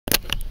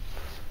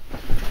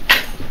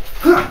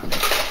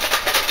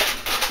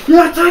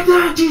Yeah, take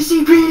that,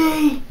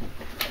 GCPD!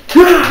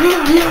 Yeah,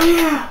 yeah, yeah,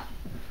 yeah!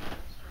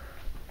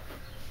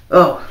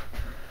 Oh,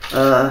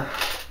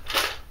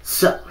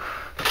 so,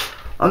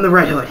 I'm the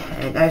Red Hood,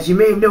 and as you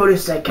may have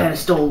noticed, I kind of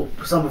stole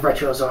some of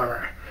Retro's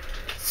armor.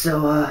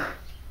 So,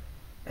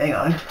 hang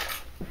on.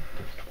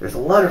 There's a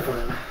letter for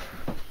him.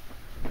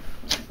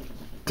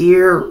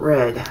 Dear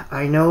Red,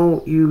 I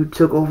know you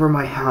took over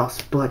my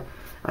house, but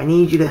I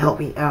need you to help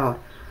me out.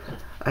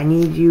 I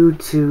need you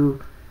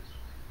to...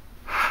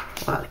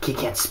 Wow, the kid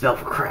can't spell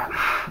for crap.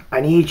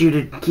 I need you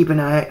to keep an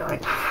eye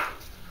on...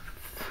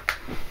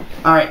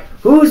 Alright,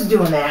 who's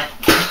doing that?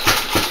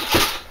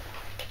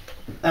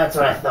 That's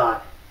what I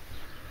thought.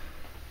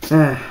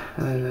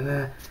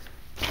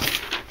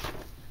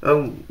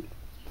 Oh.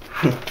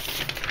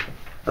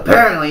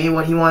 Apparently,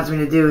 what he wants me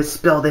to do is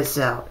spell this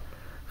out.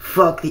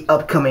 Fuck the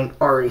upcoming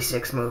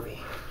RE6 movie.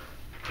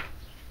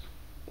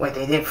 Wait,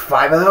 they did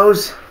 5 of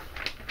those?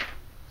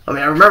 I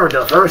mean, I remember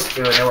the first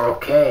 2 and they were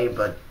okay,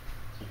 but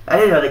I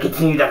didn't know they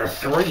continued after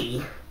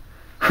 3.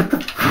 What the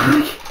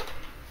fuck?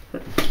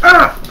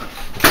 Ah!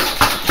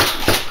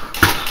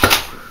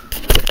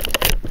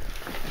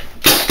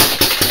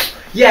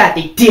 Yeah,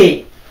 they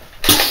did!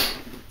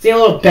 Say a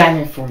little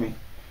Batman for me.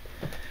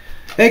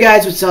 Hey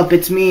guys, what's up?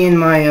 It's me in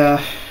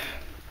my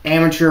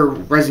amateur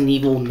Resident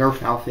Evil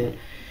Nerf outfit. In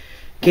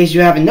case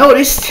you haven't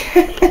noticed,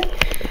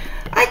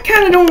 I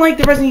kind of don't like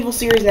the Resident Evil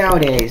series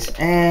nowadays,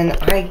 and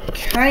I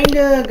kind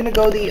of gonna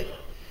go the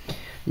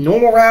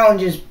normal route and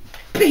just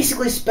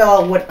basically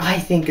spell out what I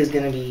think is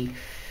gonna be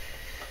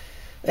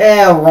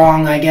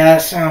wrong, I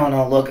guess. I don't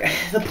know. Look,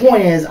 the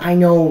point is, I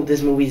know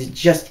this movie's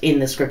just in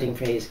the scripting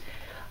phase,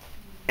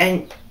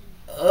 and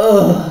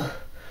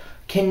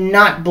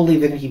cannot believe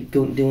they're gonna keep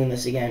doing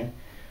this again.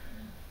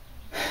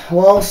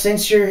 Well,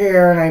 since you're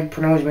here and I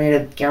pretty much made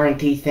a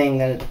guarantee thing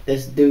that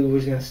this dude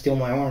was gonna steal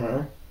my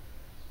armor.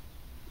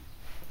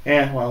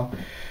 Yeah, well.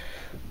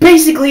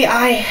 Basically,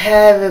 I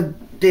have a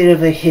bit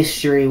of a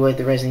history with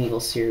the Resident Evil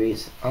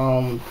series.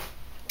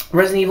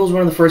 Resident Evil is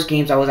one of the first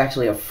games I was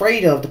actually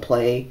afraid of to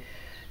play.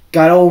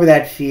 Got over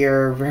that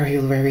fear very,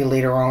 very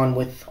later on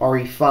with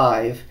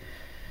RE5.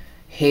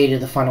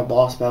 Hated the final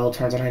boss battle.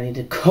 Turns out I need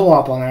to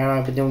co-op on that.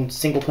 I've been doing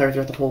single player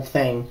throughout the whole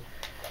thing.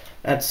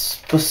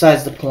 That's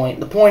besides the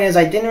point. The point is,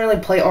 I didn't really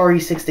play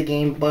RE6 the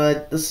game,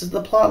 but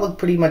the plot looked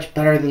pretty much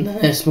better than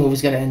this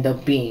movie's going to end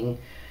up being.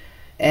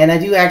 And I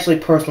do actually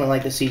personally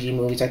like the CG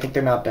movies. I think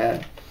they're not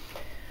bad.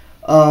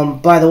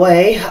 By the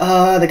way,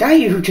 the guy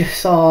you just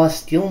saw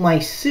steal my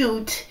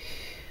suit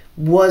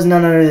was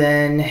none other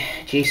than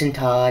Jason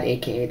Todd,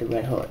 aka the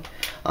Red Hood.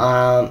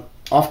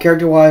 Off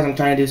character-wise, I'm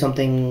trying to do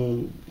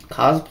something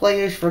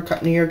cosplay-ish for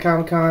New York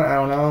Comic Con. I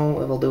don't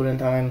know if I'll do it in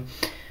time.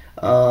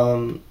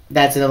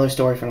 That's another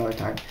story for another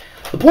time.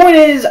 The point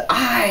is,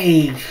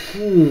 I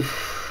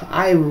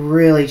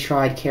really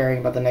tried caring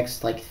about the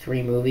next, like,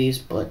 3 movies,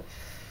 but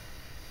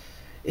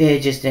it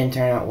just didn't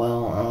turn out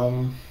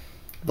well.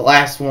 The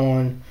last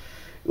one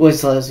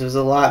was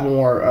a lot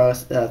more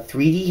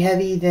 3D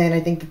heavy than I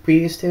think the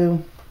previous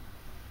 2.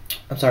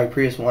 I'm sorry,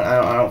 previous one.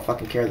 I don't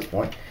fucking care at this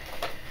point.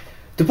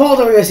 To Paul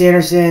W.S.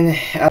 Anderson.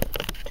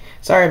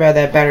 Sorry about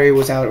that, battery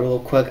was out real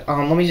quick.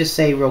 Let me just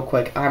say real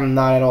quick, I'm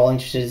not at all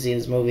interested to see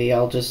this movie.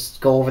 I'll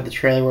just go over the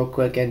trailer real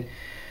quick and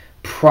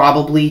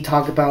probably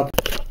talk about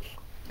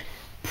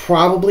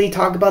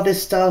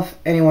this stuff.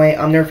 Anyway,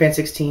 I'm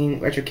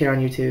NerdFan16, Retro Kid on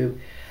YouTube,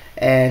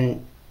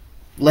 and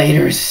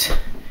laters.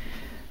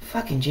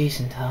 Fucking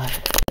Jason Todd.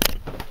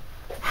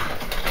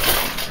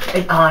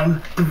 And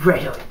I'm the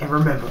Red Hood, and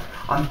remember,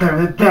 I'm better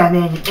than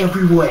Batman in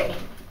every way.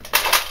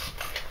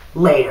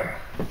 Later.